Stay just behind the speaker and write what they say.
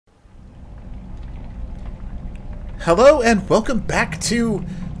Hello and welcome back to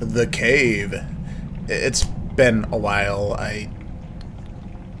the cave. It's been a while.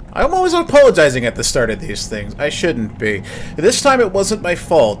 I'm always apologizing at the start of these things. I shouldn't be. This time it wasn't my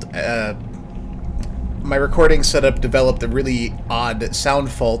fault. My recording setup developed a really odd sound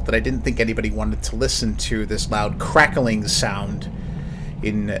fault that I didn't think anybody wanted to listen to. This loud crackling sound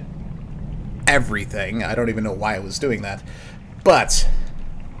in everything. I don't even know why I was doing that. But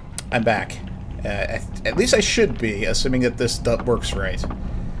I'm back. At least I should be, assuming that this works right.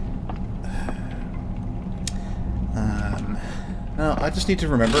 No, I just need to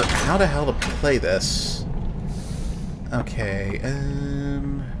remember how the hell to play this. Okay,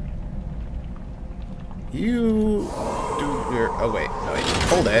 you do your... Oh, wait. No, wait.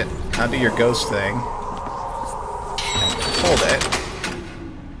 Hold it. Now do your ghost thing. Hold it.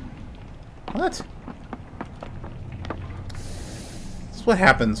 What? This is what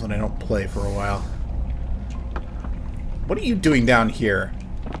happens when I don't play for a while. What are you doing down here?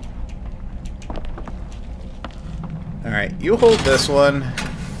 Alright, you hold this one.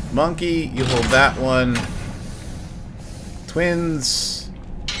 Monkey, you hold that one. Twins,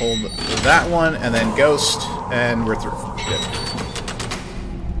 hold that one, and then Ghost, and we're through. Good.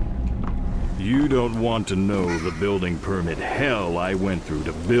 You don't want to know the building permit hell I went through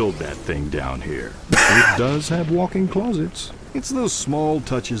to build that thing down here. It does have walk-in closets. It's those small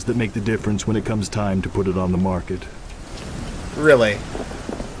touches that make the difference when it comes time to put it on the market. Really?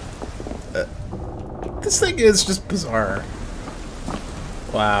 This thing is just bizarre.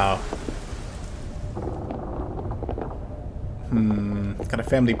 Wow. Got a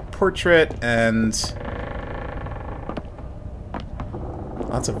family portrait and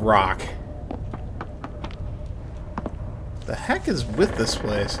lots of rock. The heck is with this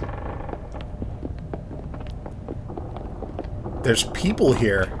place? There's people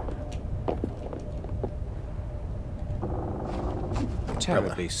here.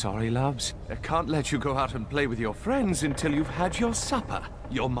 Terribly sorry, loves. I can't let you go out and play with your friends until you've had your supper.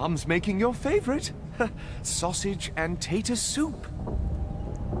 Your mum's making your favorite. Sausage and tater soup.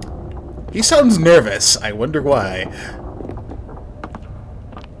 He sounds nervous. I wonder why.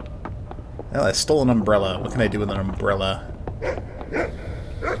 Well, I stole an umbrella. What can I do with an umbrella?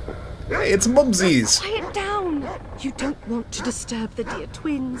 Hey, it's Mumsies! Quiet down! You don't want to disturb the dear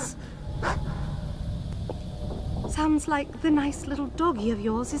twins. Sounds like the nice little doggy of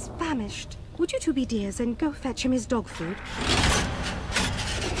yours is famished. Would you two be dears and go fetch him his dog food?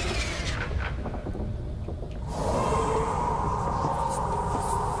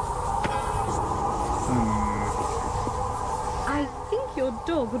 I think your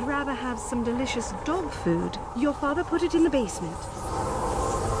dog would rather have some delicious dog food. Your father put it in the basement.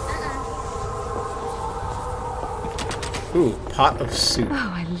 Ooh, pot of soup.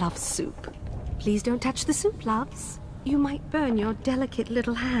 Oh, I love soup. Please don't touch the soup, loves. You might burn your delicate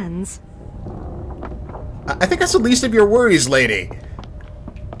little hands. I think that's the least of your worries, lady.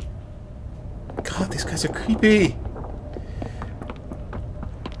 God, these guys are creepy.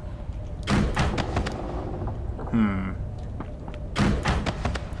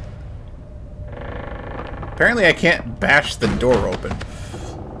 Apparently I can't bash the door open.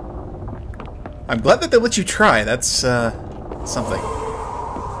 I'm glad that they let you try. That's, something.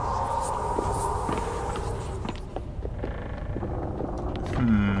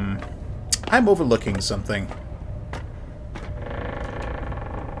 I'm overlooking something.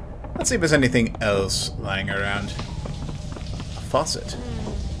 Let's see if there's anything else lying around. A faucet.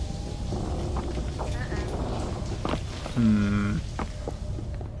 Can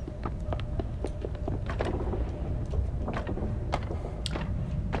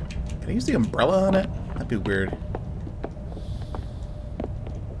I use the umbrella on it? That'd be weird.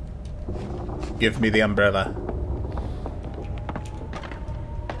 Give me the umbrella.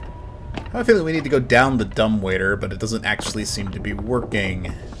 I have a feeling we need to go down the dumbwaiter, but it doesn't actually seem to be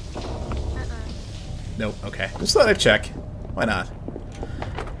working. Nope, okay. Just thought I'd check. Why not?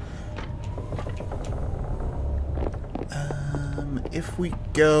 If we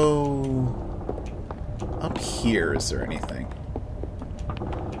go up here, is there anything?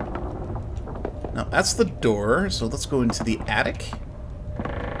 No, that's the door, so let's go into the attic.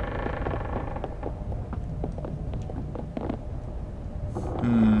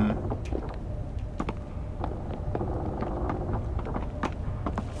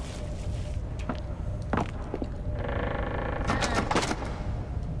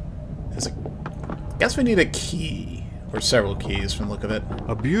 Guess we need a key, or several keys from the look of it.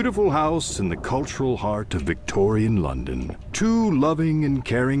 A beautiful house in the cultural heart of Victorian London. Two loving and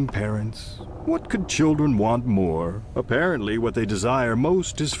caring parents. What could children want more? Apparently what they desire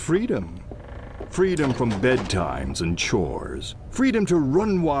most is freedom. Freedom from bedtimes and chores. Freedom to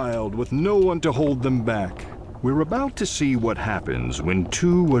run wild with no one to hold them back. We're about to see what happens when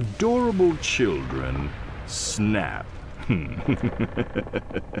two adorable children snap.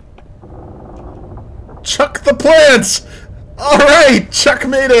 Chuck the plants! Alright, Chuck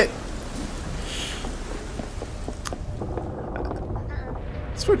made it!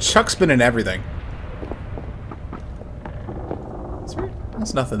 That's where Chuck's been in everything.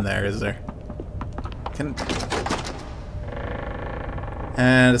 There's nothing there, is there?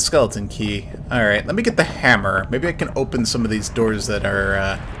 And a skeleton key. Alright, let me get the hammer. Maybe I can open some of these doors that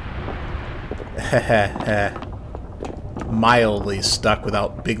are, mildly stuck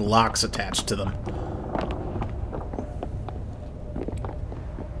without big locks attached to them.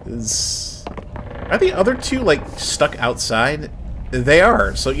 Are the other two, like, stuck outside? They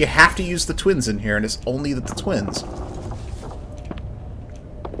are, so you have to use the twins in here, and it's only the twins.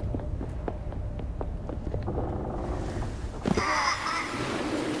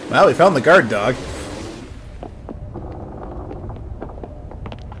 Well, we found the guard dog.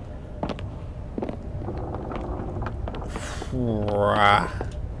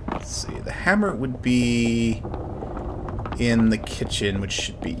 Let's see, the hammer would be in the kitchen, which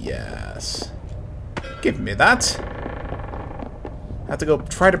should be yes. Give me that. I have to go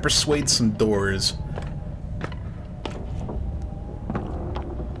try to persuade some doors.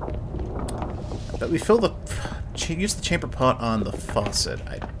 I bet we fill the... use the chamber pot on the faucet,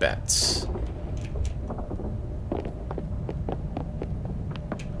 I bet.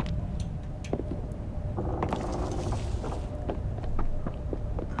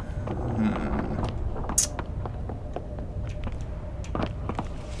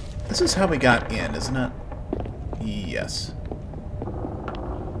 This is how we got in, isn't it? Yes.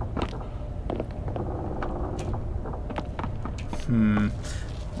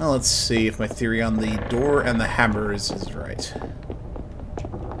 Well, let's see if my theory on the door and the hammers is right.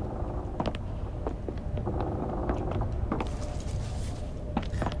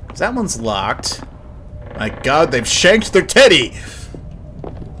 That one's locked. My god, they've shanked their teddy!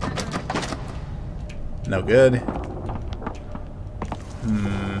 No good.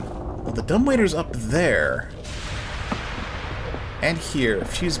 Well, the dumbwaiter's up there. And here. A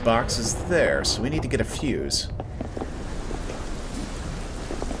fuse box is there, so we need to get a fuse.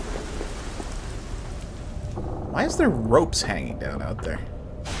 Why is there ropes hanging down out there?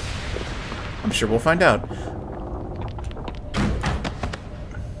 I'm sure we'll find out.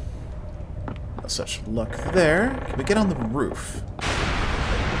 No such luck there. Can we get on the roof?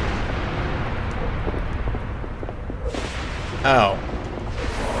 Oh.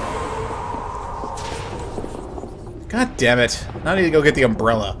 God damn it. Now I need to go get the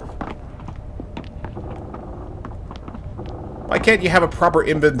umbrella. Why can't you have a proper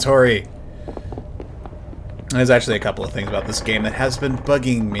inventory? There's actually a couple of things about this game that has been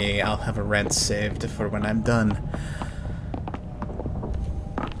bugging me. I'll have a rant saved for when I'm done.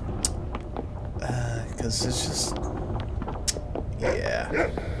 Because it's just... yeah.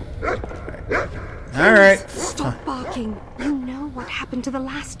 Alright. Stop barking. You know what happened to the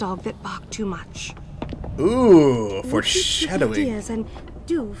last dog that barked too much. Ooh, foreshadowing. Ideas and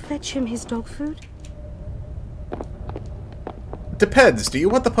do fetch him his dog food. Depends. Do you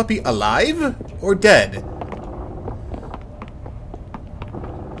want the puppy alive or dead?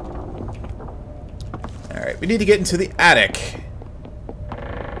 Alright, we need to get into the attic.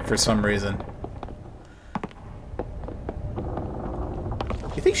 For some reason.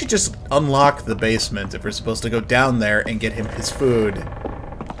 You think you should just unlock the basement if we're supposed to go down there and get him his food?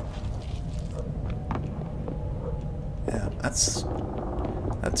 Yeah, that's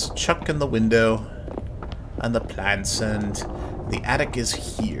Chuck in the window. And the plants, and the attic is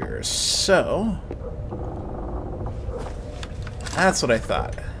here. So... that's what I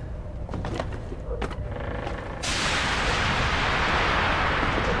thought.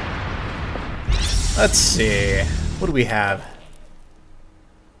 Let's see. What do we have?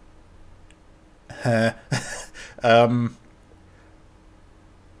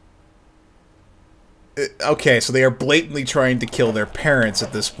 Okay, so they are blatantly trying to kill their parents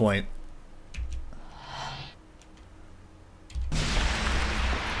at this point.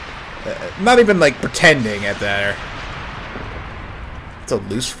 Not even, like, pretending at that. It's a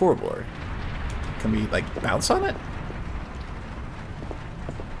loose floorboard. Can we, like, bounce on it?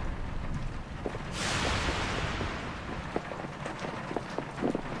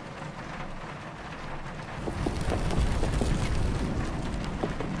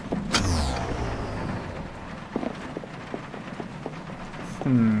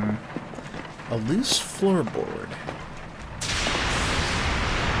 A loose floorboard.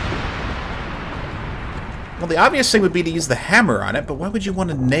 Well, the obvious thing would be to use the hammer on it, but why would you want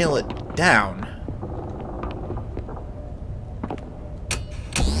to nail it down?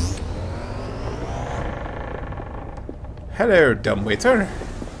 Hello, dumbwaiter.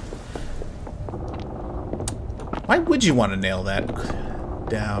 Why would you want to nail that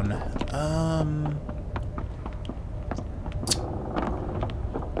down?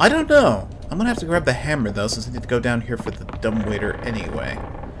 I don't know. I'm gonna have to grab the hammer, though, since I need to go down here for the dumbwaiter anyway.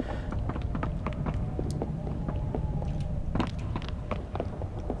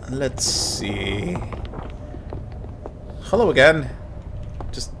 Let's see. Hello again.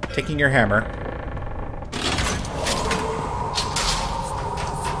 Just taking your hammer.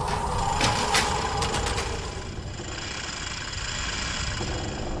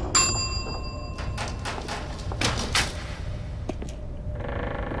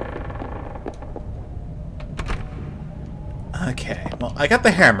 Okay, well, I got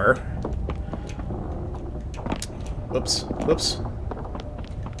the hammer. Whoops, whoops.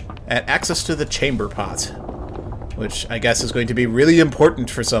 And access to the chamber pot, which I guess is going to be really important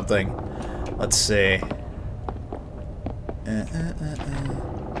for something. Let's see.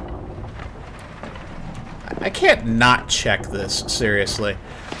 I can't not check this, seriously.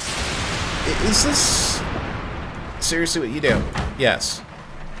 Is this seriously what you do? Yes.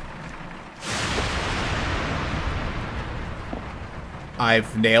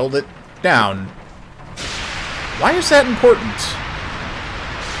 I've nailed it down. Why is that important?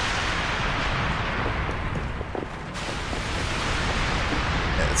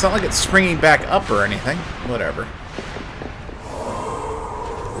 It's not like it's springing back up or anything. Whatever.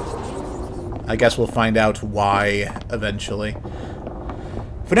 I guess we'll find out why eventually.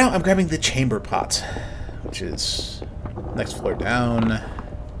 For now, I'm grabbing the chamber pot, which is next floor down.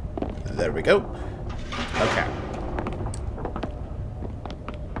 There we go. Okay.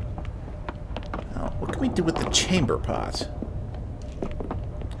 Now, what can we do with the chamber pot?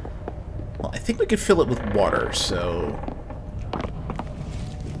 Well, I think we could fill it with water, so...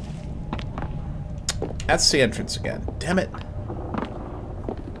 That's the entrance again. Damn it.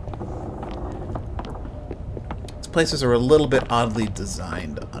 These places are a little bit oddly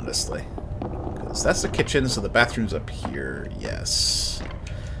designed, honestly. Because that's the kitchen, so the bathroom's up here. Yes.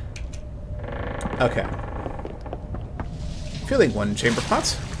 Okay. Filling one chamber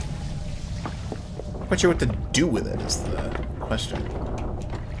pot. Not quite sure what to do with it is the question.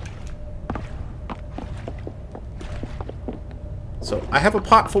 So, I have a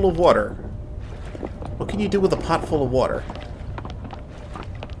pot full of water. What can you do with a pot full of water?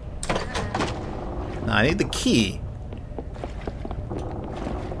 Now, I need the key.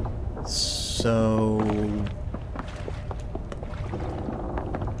 So...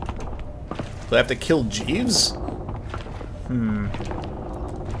 Do I have to kill Jeeves?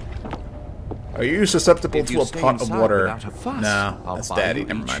 Are you susceptible to a pot of water? No, that's Daddy.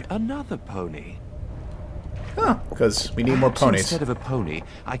 Never mind. Another pony. Huh, because we need more ponies. Instead of a pony,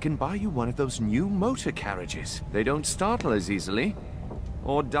 I can buy you one of those new motor carriages. They don't startle as easily,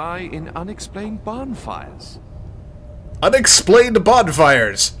 or die in unexplained bonfires. Unexplained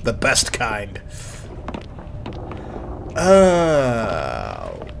bonfires! The best kind.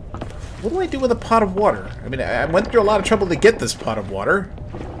 What do I do with a pot of water? I mean, I went through a lot of trouble to get this pot of water.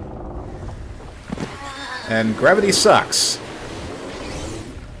 And gravity sucks.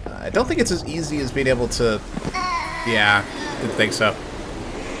 I don't think it's as easy as being able to... Yeah, didn't think so.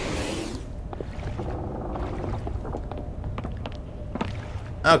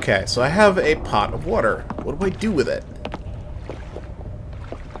 Okay, so I have a pot of water. What do I do with it?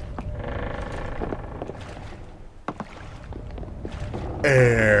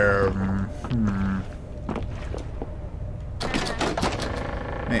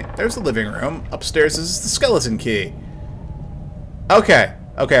 Hey, there's the living room. Upstairs is the skeleton key. Okay.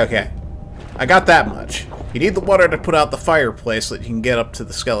 Okay. I got that much. You need the water to put out the fireplace so that you can get up to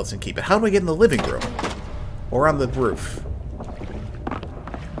the skeleton key. But how do I get in the living room? Or on the roof?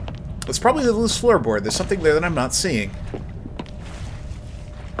 It's probably the loose floorboard. There's something there that I'm not seeing.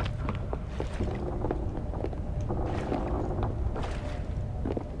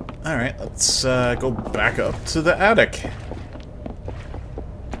 Alright, let's go back up to the attic.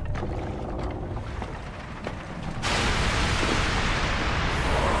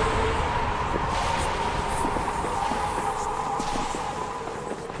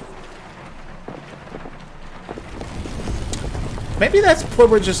 Maybe that's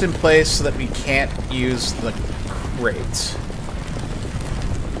floorboard just in place so that we can't use the crate.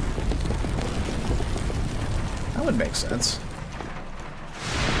 That would make sense.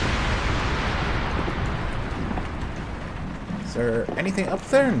 Is there anything up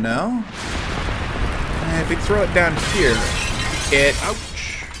there? No? If we throw it down here, it...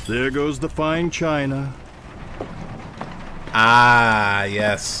 Ouch! There goes the fine china. Ah,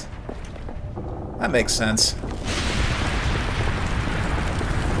 yes. That makes sense.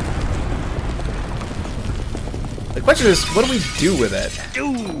 The question is, what do we do with it?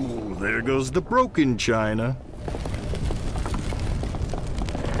 Ooh, there goes the broken china.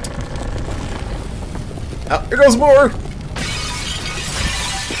 Oh, here goes more!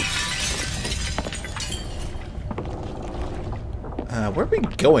 Where are we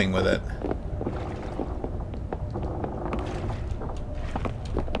going with it?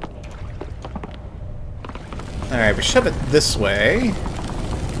 Alright, we shove it this way.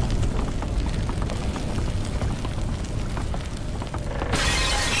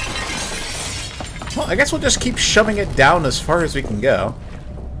 Well, I guess we'll just keep shoving it down as far as we can go.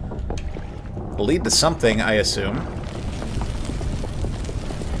 It'll lead to something, I assume.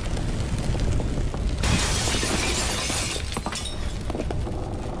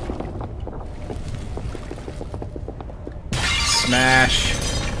 Smash.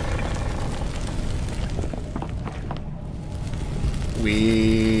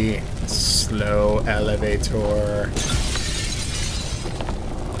 We slow elevator.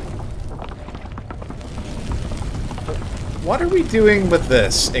 What are we doing with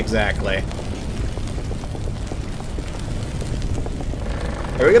this exactly?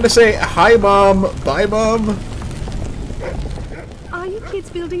 Are we gonna say hi mom, bye mom? Are you kids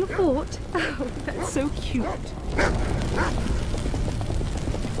building a fort? Oh, that's so cute.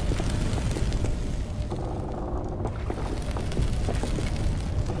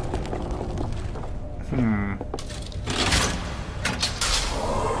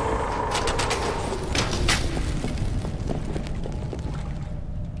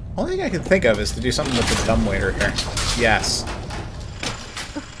 Only thing I can think of is to do something with the dumbwaiter here. Yes.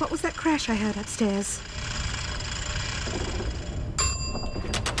 What was that crash I heard upstairs?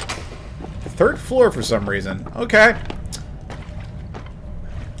 Third floor for some reason. Okay.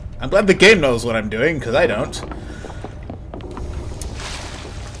 I'm glad the game knows what I'm doing, because I don't.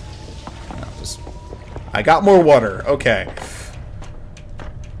 I got more water. Okay.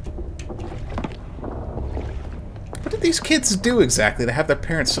 What did these kids do exactly to have their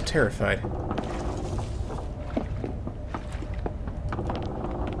parents so terrified?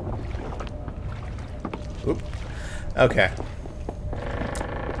 Oop. Okay.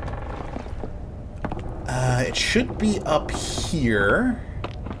 It should be up here.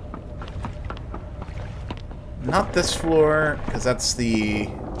 Not this floor, because that's the...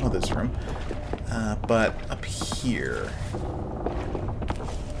 oh, this room. But up here.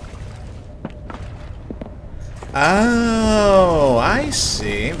 Oh, I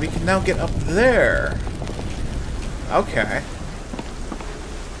see. We can now get up there. Okay.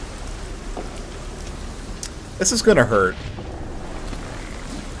 This is gonna hurt.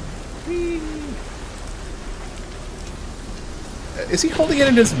 Is he holding it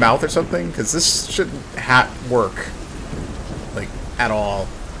in his mouth or something? Because this shouldn't work. Like, at all.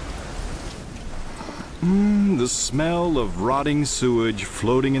 The smell of rotting sewage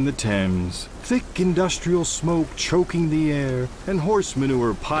floating in the Thames. Thick industrial smoke choking the air, and horse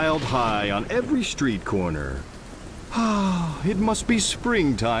manure piled high on every street corner. Ah, it must be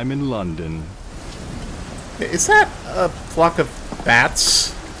springtime in London. Is that a flock of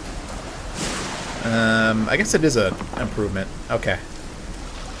bats? I guess it is an improvement. Okay.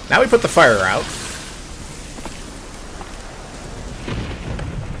 Now we put the fire out.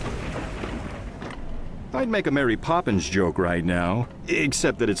 I'd make a Mary Poppins joke right now,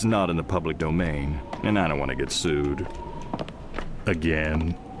 except that it's not in the public domain, and I don't want to get sued.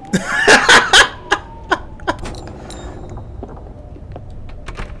 Again.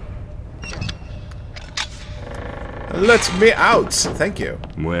 Let me out! Thank you.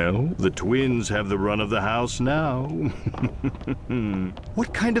 Well, the twins have the run of the house now.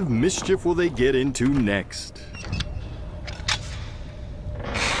 What kind of mischief will they get into next?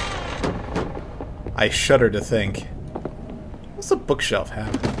 I shudder to think. What's the bookshelf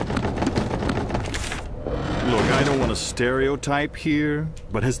have? Look, I don't want to stereotype here,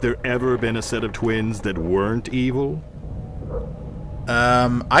 but has there ever been a set of twins that weren't evil?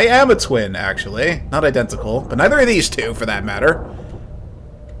 I am a twin, actually. Not identical, but neither are these two, for that matter.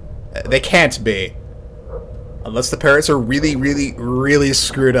 They can't be. Unless the parents are really, really, really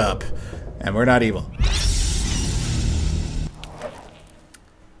screwed up. And we're not evil.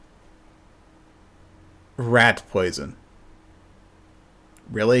 Rat poison.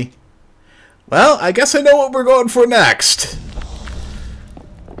 Really? Well, I guess I know what we're going for next.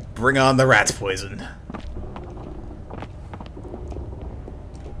 Bring on the rat poison.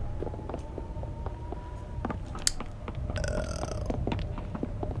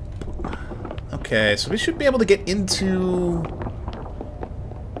 Okay, so we should be able to get into...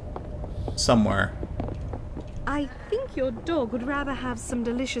 somewhere. I think your dog would rather have some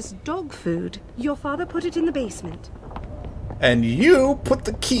delicious dog food. Your father put it in the basement. And you put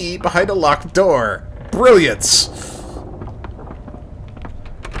the key behind a locked door. Brilliance!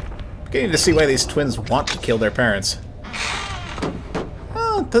 Beginning to see why these twins want to kill their parents.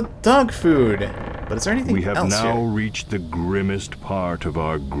 Oh, the dog food. But is there anything We have else now here? reached the grimmest part of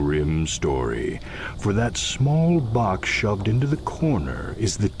our grim story. For that small box shoved into the corner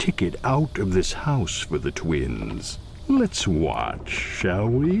is the ticket out of this house for the twins. Let's watch, shall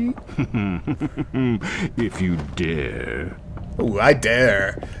we? If you dare. Ooh, I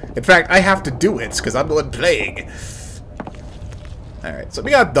dare. In fact, I have to do it, because I'm the one playing. Alright, so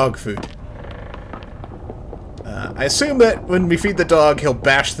we got dog food. I assume that when we feed the dog, he'll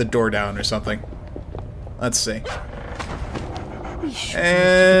bash the door down or something. Let's see. We should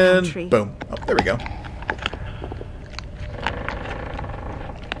And move to the country. boom. Oh, there we go.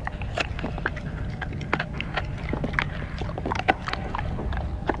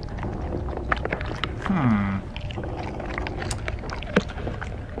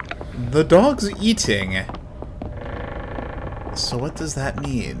 The dog's eating. So what does that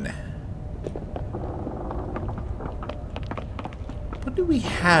mean? What do we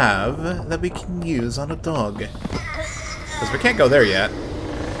have that we can use on a dog? Because we can't go there yet.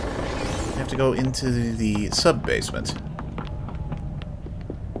 We have to go into the sub-basement.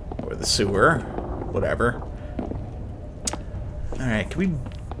 Or the sewer. Whatever. Alright, can we...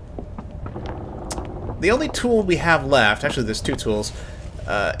 The only tool we have left, actually there's two tools,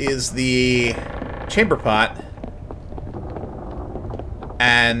 is the chamber pot.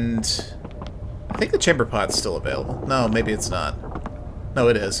 And I think the chamber pot's still available. No, maybe it's not. No,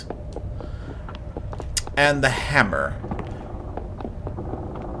 it is. And the hammer.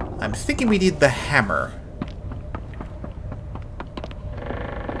 I'm thinking we need the hammer.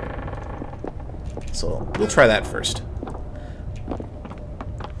 So we'll try that first.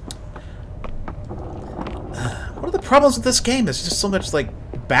 One of the problems with this game is just so much like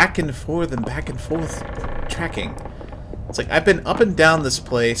back and forth tracking. It's like I've been up and down this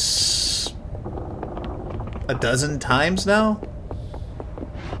place a dozen times now.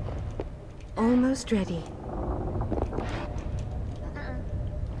 Almost ready.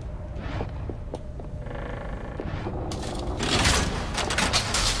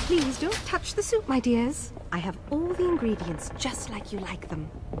 Please don't touch the soup, my dears. I have all the ingredients just like you like them.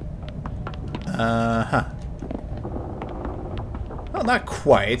 Uh-huh. Well, not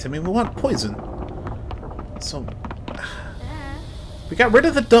quite. I mean, we want poison. So... We got rid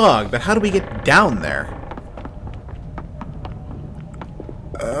of the dog, but how do we get down there?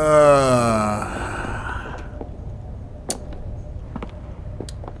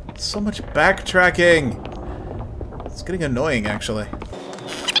 So much backtracking. It's getting annoying, actually.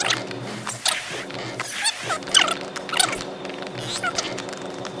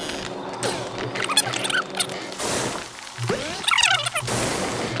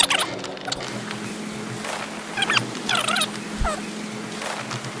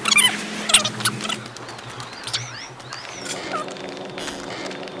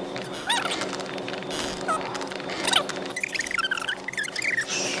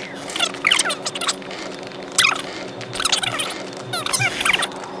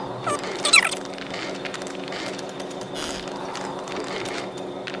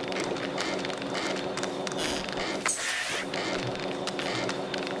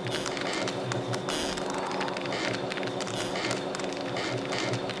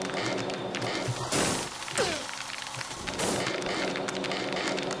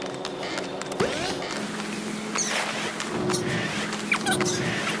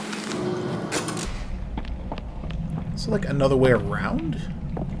 So, like, another way around?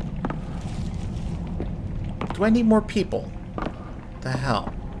 Do I need more people? The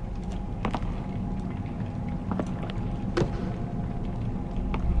hell?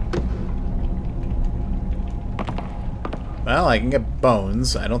 Well, I can get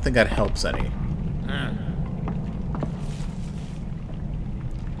bones. I don't think that helps any.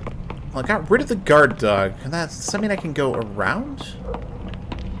 Well, I got rid of the guard dog. Does that mean I can go around?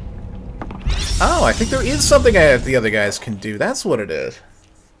 Oh, I think there is something the other guys can do. That's what it is.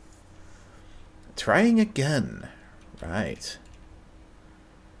 Trying again. Right.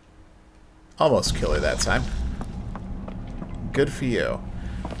 Almost killer that time. Good for you.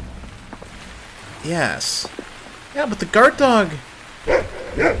 Yes. Yeah, but the guard dog... Quit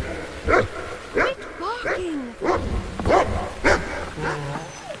barking!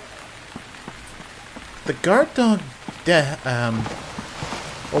 The guard dog...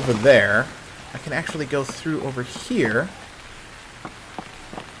 over there... I can actually go through over here.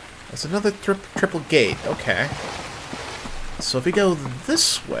 There's another triple gate. Okay. So if we go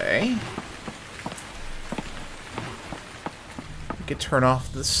this way, we could turn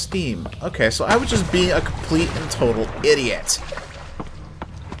off the steam. Okay, so I was just being a complete and total idiot.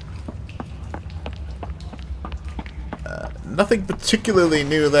 Nothing particularly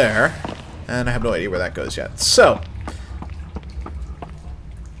new there. And I have no idea where that goes yet. So,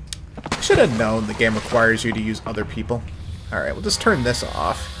 I should have known the game requires you to use other people. Alright, we'll just turn this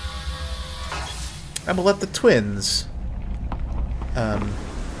off. And we'll let the twins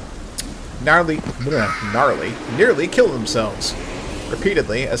nearly kill themselves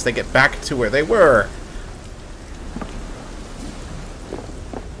repeatedly as they get back to where they were.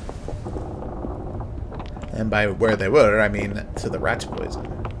 And by where they were, I mean to the rat poison.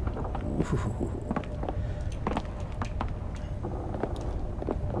 Ooh.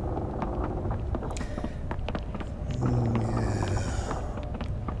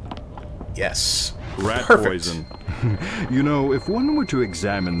 Yes. Rat Perfect. poison. You know, if one were to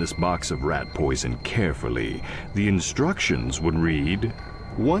examine this box of rat poison carefully, the instructions would read,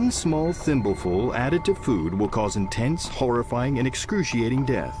 "One small thimbleful added to food will cause intense, horrifying, and excruciating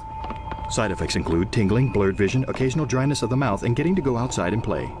death. Side effects include tingling, blurred vision, occasional dryness of the mouth, and getting to go outside and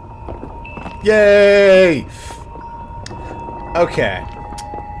play." Yay! Okay.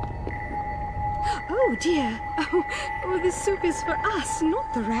 Oh, dear. Oh, the soup is for us,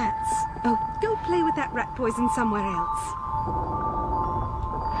 not the rats. Oh, go play with that rat poison somewhere else.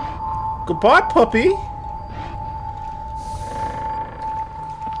 Goodbye, puppy.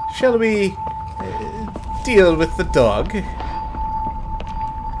 Shall we deal with the dog?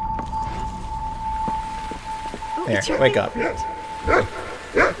 Oh, There, it's your wake up. favorite.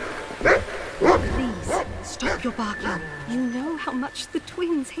 Please, stop your barking. You know how much the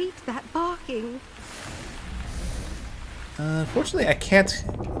twins hate that barking. Unfortunately, I can't...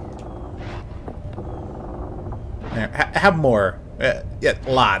 There, have more. Yeah,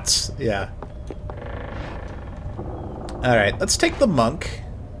 lots. Yeah. Alright, let's take the monk.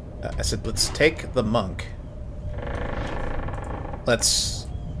 I said let's take the monk. Let's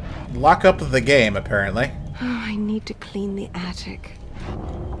lock up the game, apparently. Oh, I need to clean the attic.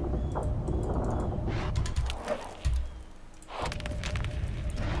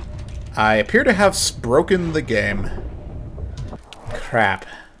 I appear to have broken the game. Crap.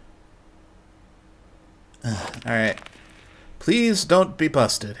 Alright. Please don't be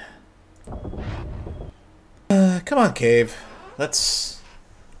busted. Come on, cave. Let's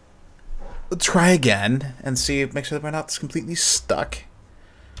try again and see, make sure that we're not completely stuck.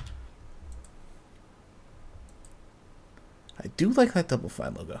 I do like that Double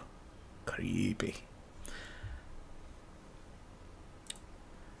Fine logo. Creepy.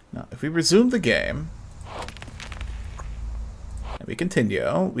 Now, if we resume the game and we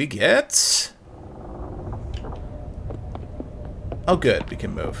continue, we get... Oh, good. We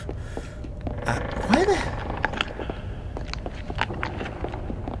can move. Why the...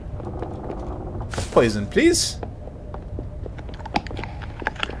 Poison, please.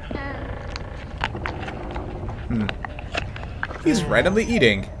 He's randomly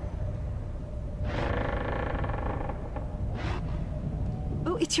eating.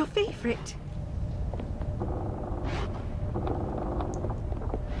 Oh, it's your favorite.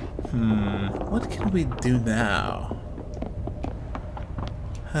 What can we do now?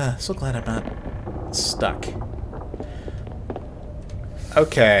 So glad I'm not stuck.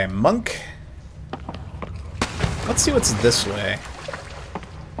 Okay, monk. Let's see what's this way.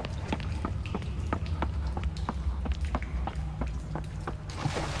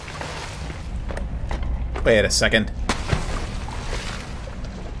 Wait a second.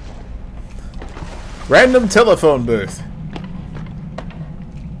 Random telephone booth.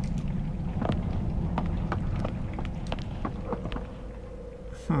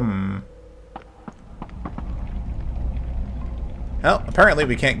 Well, apparently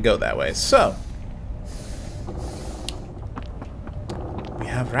we can't go that way, so... We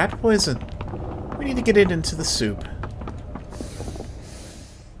have rat poison. We need to get it into the soup.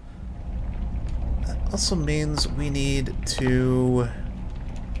 That also means we need to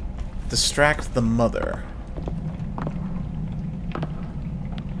distract the mother.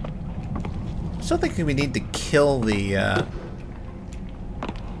 I still think we need to kill the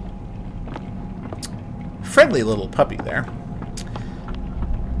friendly little puppy there.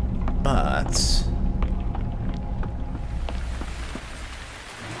 But...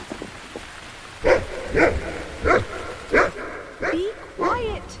 Be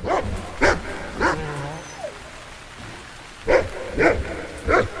quiet.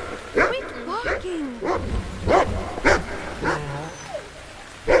 Quit barking.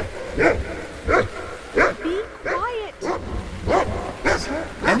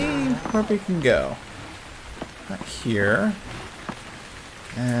 anywhere we can go? Not here.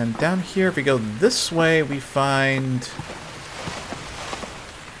 And down here, if we go this way, we find...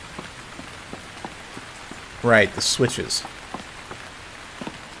 Right, the switches.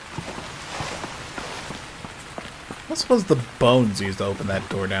 I suppose the bones used to open that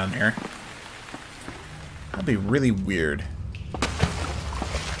door down here. That'd be really weird.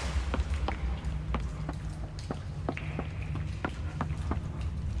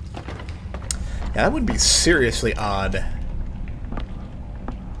 Yeah, that would be seriously odd.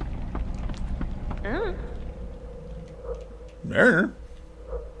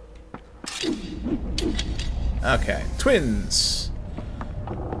 Okay, twins.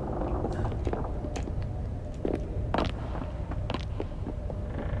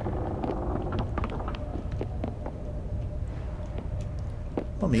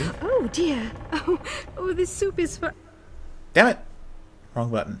 Mommy. Oh dear. Oh, this soup is for Damn it.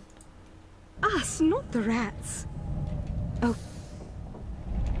 Wrong button. us, not the rats. Oh,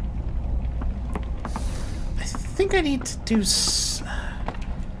 I think I need to do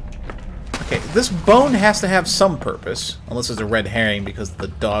Okay, this bone has to have some purpose. Unless it's a red herring because the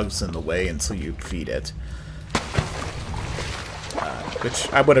dog's in the way until you feed it.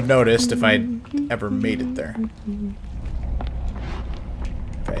 Which I would have noticed if I'd ever made it there.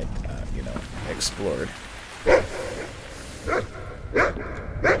 If I had, you know, explored.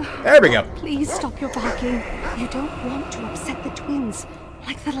 There we go. please stop your barking. You don't want to upset the twins,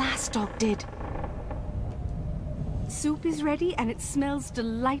 like the last dog did. Soup is ready and it smells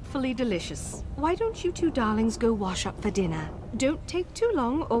delightfully delicious. Why don't you two darlings go wash up for dinner? Don't take too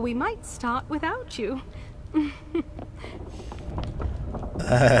long or we might start without you.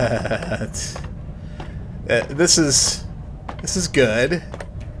 This is good.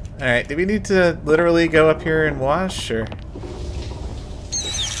 Alright, do we need to literally go up here and wash, or...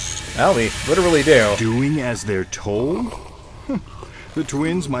 Well, we literally do. Doing as they're told? The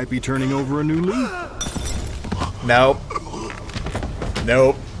twins might be turning over a new leaf. Nope.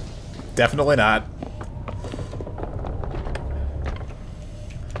 Nope. Definitely not.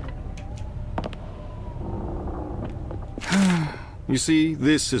 You see,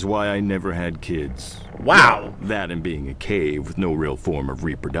 this is why I never had kids. Wow. That and being a cave with no real form of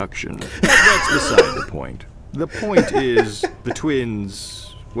reproduction. But that's beside the point. The point is, the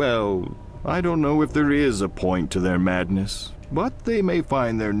twins, well, I don't know if there is a point to their madness. But they may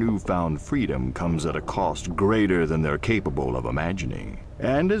find their newfound freedom comes at a cost greater than they're capable of imagining.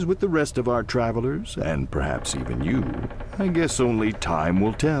 And as with the rest of our travelers, and perhaps even you, I guess only time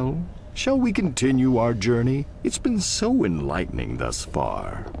will tell. Shall we continue our journey? It's been so enlightening thus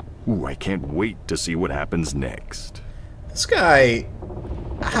far. Ooh, I can't wait to see what happens next. This guy...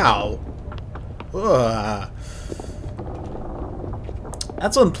 Ow. Ugh.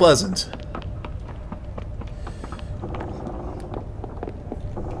 That's unpleasant.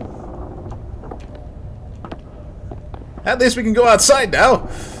 At least we can go outside now.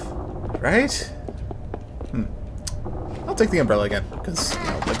 Right? I'll take the umbrella again, because, you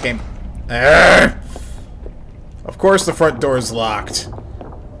know, the game... Arrgh! Of course the front door is locked.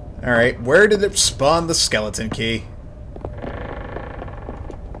 Alright, where did it spawn the skeleton key?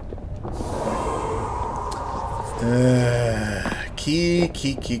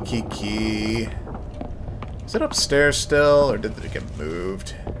 Key. Is it upstairs still, or did it get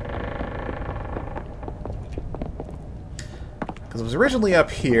moved? Because it was originally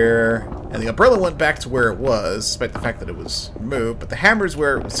up here, and the umbrella went back to where it was, despite the fact that it was moved, but the hammer's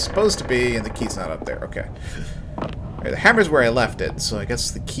where it was supposed to be, and the key's not up there. Okay. Right, the hammer's where I left it, so I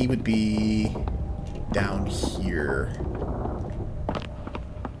guess the key would be down here.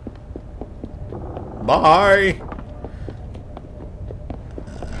 Bye!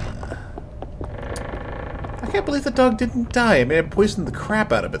 I can't believe the dog didn't die. I mean, it poisoned the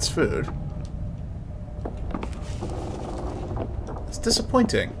crap out of its food. It's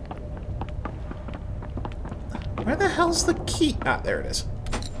disappointing. Where the hell's the key? Ah, there it is.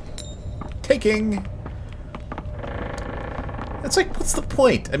 Taking. It's like, what's the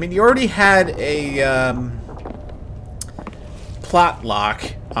point? I mean, you already had a plot lock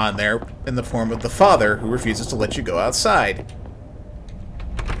on there in the form of the father who refuses to let you go outside.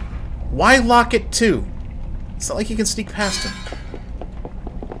 Why lock it too? It's not like you can sneak past him.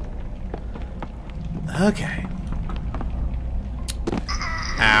 Okay.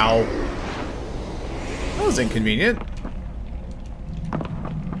 Ow. That was inconvenient.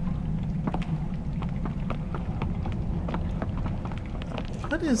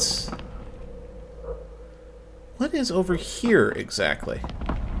 What is over here exactly?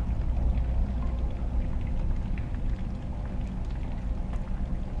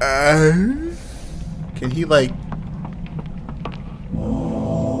 Can he, like...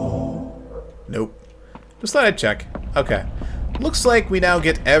 Nope. Just thought I'd check. Okay. Looks like we now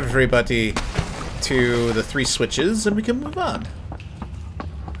get everybody to the 3 switches, and we can move on.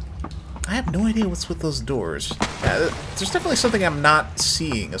 I have no idea what's with those doors. There's definitely something I'm not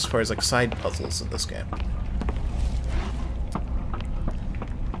seeing as far as, like, side puzzles in this game.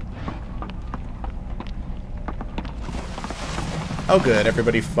 Oh good,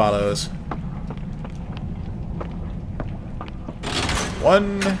 everybody follows.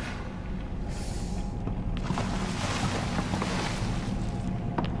 1...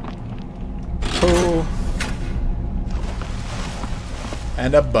 2...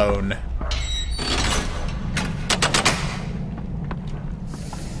 and a bone.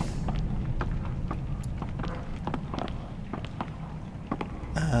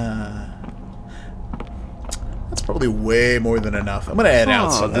 That's probably way more than enough. I'm gonna add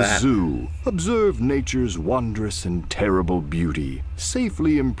out some of the that. zoo. Observe nature's wondrous and terrible beauty,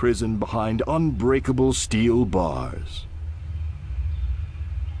 safely imprisoned behind unbreakable steel bars.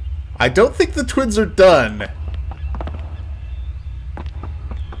 I don't think the twins are done.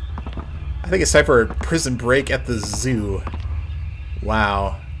 I think it's time for a prison break at the zoo.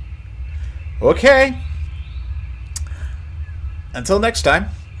 Wow. Okay. Until next time,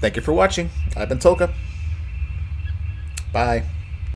 thank you for watching. I've been Tolka. Bye.